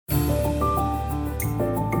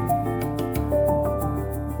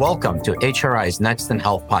Welcome to HRI's Next in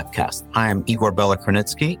Health podcast. I am Igor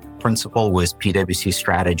Belokrinitsky, principal with PwC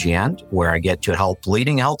Strategy End, where I get to help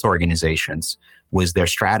leading health organizations with their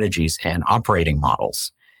strategies and operating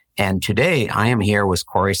models. And today I am here with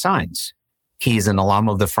Corey Saenz. He's an alum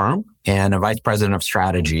of the firm and a vice president of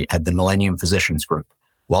strategy at the Millennium Physicians Group.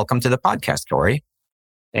 Welcome to the podcast, Corey.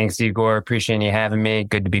 Thanks, Igor. Appreciate you having me.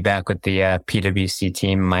 Good to be back with the PwC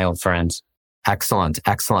team, my old friends. Excellent.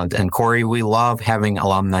 And Corey, we love having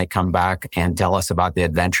alumni come back and tell us about the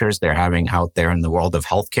adventures they're having out there in the world of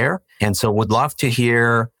healthcare. And so would love to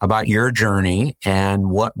hear about your journey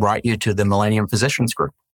and what brought you to the Millennium Physicians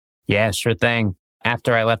Group. Yeah, sure thing.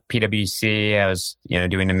 After I left PwC, I was,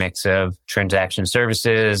 doing a mix of transaction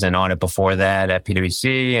services and audit before that at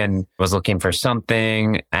PwC, and was looking for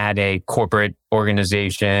something at a corporate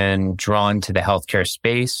organization drawn to the healthcare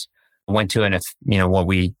space. Went to what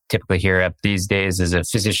we typically hear of these days is a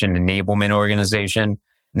physician enablement organization,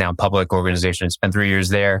 now public organization. Spent 3 years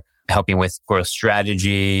there helping with growth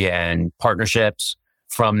strategy and partnerships.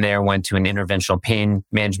 From there, went to an interventional pain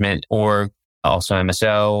management org, also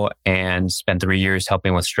MSO, and spent 3 years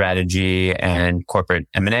helping with strategy and corporate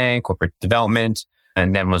M&A, corporate development,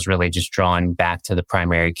 and then was really just drawn back to the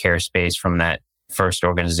primary care space from that first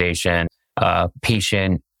organization,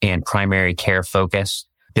 patient and primary care focused,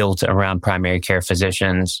 built around primary care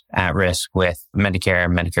physicians at risk with Medicare,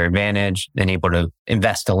 Medicare Advantage, and able to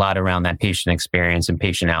invest a lot around that patient experience and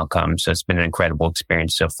patient outcomes. So it's been an incredible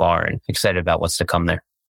experience so far and excited about what's to come there.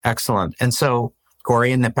 Excellent. And so,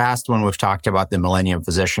 Corey, in the past, when we've talked about the Millennium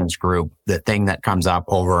Physicians Group, the thing that comes up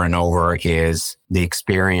over and over is the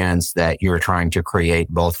experience that you're trying to create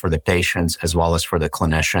both for the patients as well as for the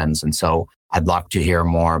clinicians. And so I'd love to hear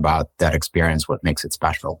more about that experience, what makes it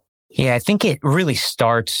special. Yeah, I think it really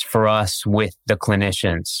starts for us with the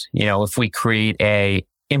clinicians. If we create a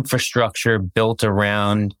infrastructure built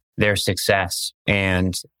around their success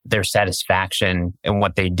and their satisfaction in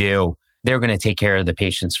what they do, they're going to take care of the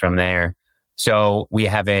patients from there. So we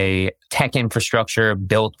have a tech infrastructure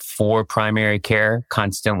built for primary care,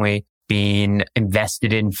 constantly being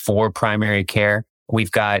invested in for primary care.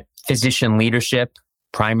 We've got physician leadership,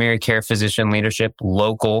 primary care physician leadership,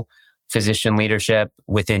 local physician leadership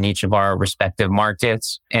within each of our respective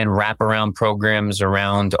markets, and wraparound programs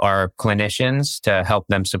around our clinicians to help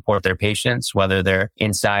them support their patients, whether they're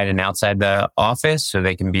inside and outside the office, so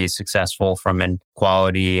they can be successful from a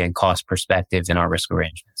quality and cost perspective in our risk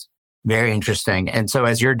arrangements. Very interesting. And so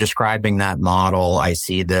as you're describing that model, I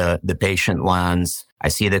see the patient lens, I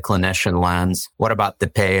see the clinician lens. What about the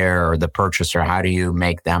payer or the purchaser? How do you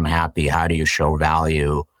make them happy? How do you show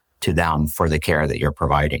value to them for the care that you're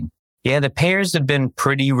providing? Yeah, the payers have been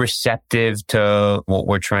pretty receptive to what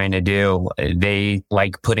we're trying to do. They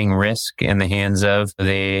like putting risk in the hands of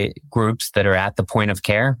the groups that are at the point of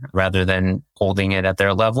care rather than holding it at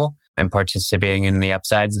their level and participating in the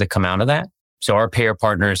upsides that come out of that. So our payer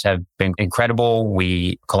partners have been incredible.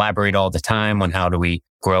 We collaborate all the time on how do we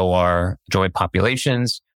grow our joint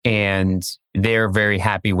populations. And they're very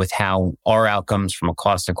happy with how our outcomes from a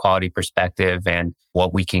cost and quality perspective and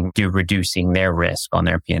what we can do reducing their risk on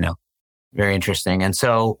their P&L. Very interesting. And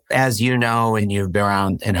so, as you know, and you've been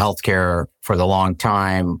around in healthcare for the long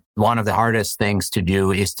time, one of the hardest things to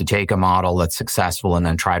do is to take a model that's successful and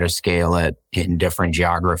then try to scale it in different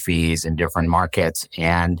geographies and different markets.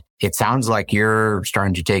 And it sounds like you're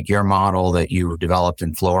starting to take your model that you developed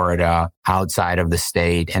in Florida outside of the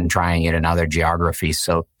state and trying it in other geographies.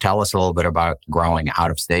 So tell us a little bit about growing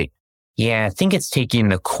out of state. Yeah, I think it's taking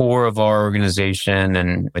the core of our organization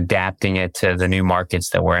and adapting it to the new markets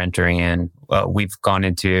that we're entering in. We've gone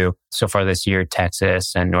into, so far this year,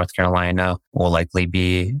 Texas and North Carolina. Will likely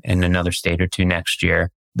be in another state or two next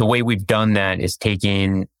year. The way we've done that is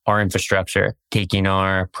taking our infrastructure, taking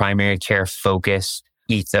our primary care focused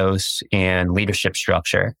ethos and leadership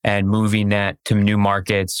structure and moving that to new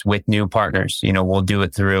markets with new partners. We'll do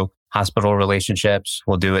it through hospital relationships.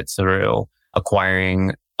 We'll do it through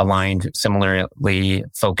acquiring aligned, similarly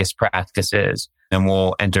focused practices, and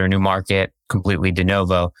we'll enter a new market completely de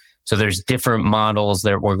novo. So there's different models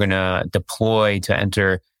that we're going to deploy to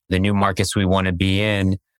enter the new markets we want to be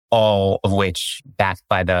in, all of which backed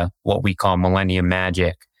by what we call Millennium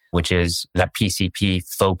Magic, which is that PCP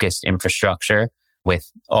focused infrastructure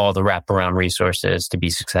with all the wraparound resources to be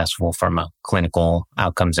successful from a clinical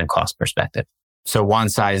outcomes and cost perspective. So one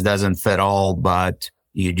size doesn't fit all, but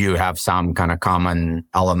you do have some kind of common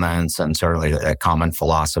elements and certainly a common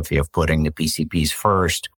philosophy of putting the PCPs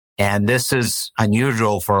first. And this is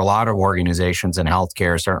unusual for a lot of organizations in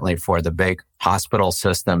healthcare. Certainly for the big hospital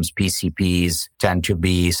systems, PCPs tend to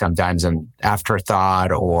be sometimes an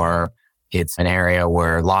afterthought or it's an area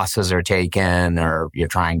where losses are taken or you're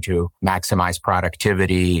trying to maximize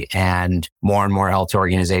productivity. And more health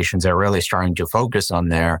organizations are really starting to focus on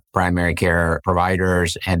their primary care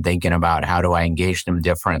providers and thinking about how do I engage them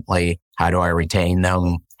differently? How do I retain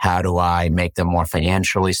them? How do I make them more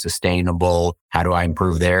financially sustainable? How do I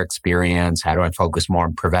improve their experience? How do I focus more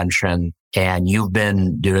on prevention? And you've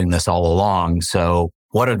been doing this all along. So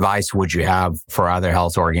what advice would you have for other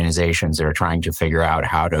health organizations that are trying to figure out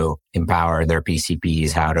how to empower their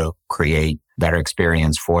PCPs, how to create better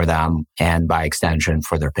experience for them and by extension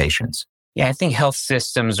for their patients? Yeah, I think health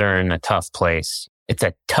systems are in a tough place. It's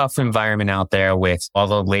a tough environment out there with all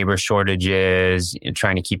the labor shortages,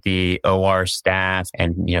 trying to keep the OR staff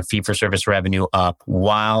and, fee-for-service revenue up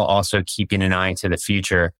while also keeping an eye to the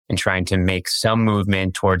future and trying to make some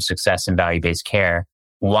movement towards success in value-based care,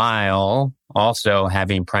 while also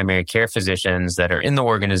having primary care physicians that are in the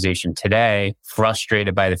organization today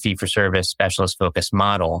frustrated by the fee-for-service specialist-focused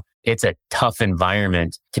model. It's a tough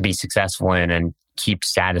environment to be successful in and keep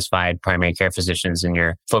satisfied primary care physicians in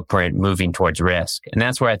your footprint moving towards risk. And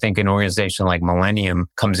that's where I think an organization like Millennium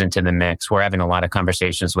comes into the mix. We're having a lot of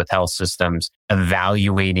conversations with health systems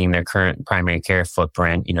evaluating their current primary care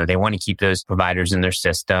footprint. They want to keep those providers in their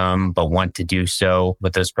system, but want to do so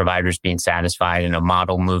with those providers being satisfied in a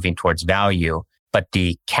model moving towards value. But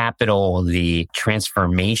the capital, the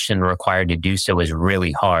transformation required to do so is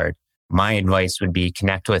really hard. My advice would be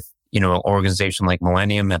connect with an organization like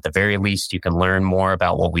Millennium. At the very least, you can learn more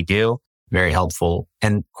about what we do. Very helpful.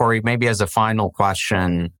 And Corey, maybe as a final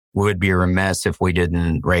question, we would be remiss if we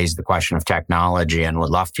didn't raise the question of technology and would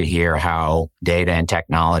love to hear how data and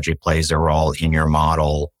technology plays a role in your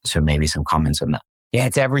model. So maybe some comments on that. Yeah,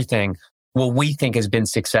 it's everything. What we think has been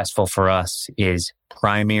successful for us is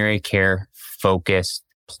primary care focused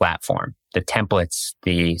platform. The templates,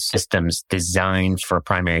 the systems designed for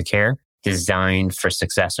primary care, designed for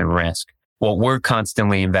success and risk. What we're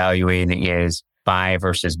constantly evaluating is buy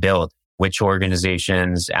versus build. Which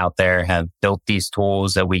organizations out there have built these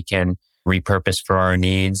tools that we can repurpose for our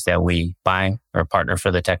needs, that we buy or partner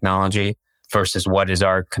for the technology, versus what is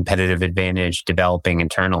our competitive advantage developing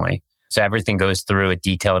internally. So everything goes through a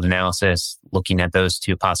detailed analysis, looking at those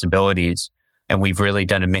two possibilities. And we've really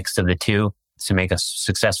done a mix of the two to make us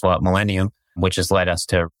successful at Millennium, which has led us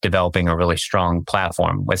to developing a really strong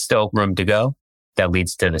platform with still room to go that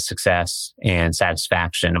leads to the success and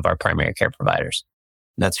satisfaction of our primary care providers.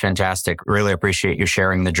 That's fantastic. Really appreciate you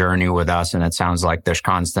sharing the journey with us. And it sounds like there's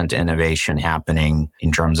constant innovation happening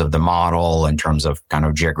in terms of the model, in terms of kind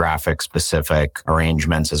of geographic specific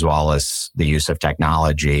arrangements, as well as the use of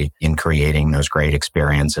technology in creating those great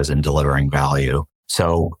experiences and delivering value.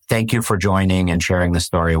 So thank you for joining and sharing the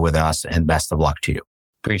story with us, and best of luck to you.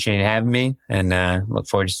 Appreciate having me, and look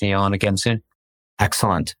forward to seeing you on again soon.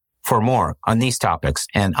 Excellent. For more on these topics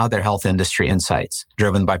and other health industry insights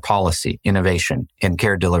driven by policy, innovation, and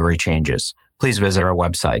care delivery changes, please visit our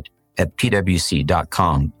website at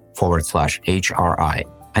pwc.com/HRI.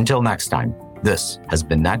 Until next time, this has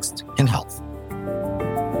been Next in Health.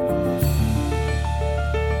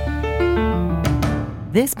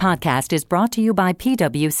 This podcast is brought to you by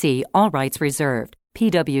PwC, all rights reserved.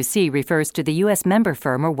 PwC refers to the U.S. member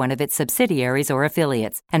firm or one of its subsidiaries or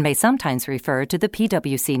affiliates, and may sometimes refer to the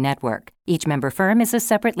PwC network. Each member firm is a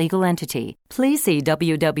separate legal entity. Please see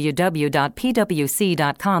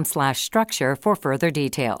www.pwc.com/structure for further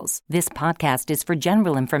details. This podcast is for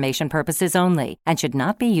general information purposes only and should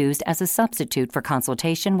not be used as a substitute for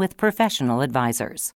consultation with professional advisors.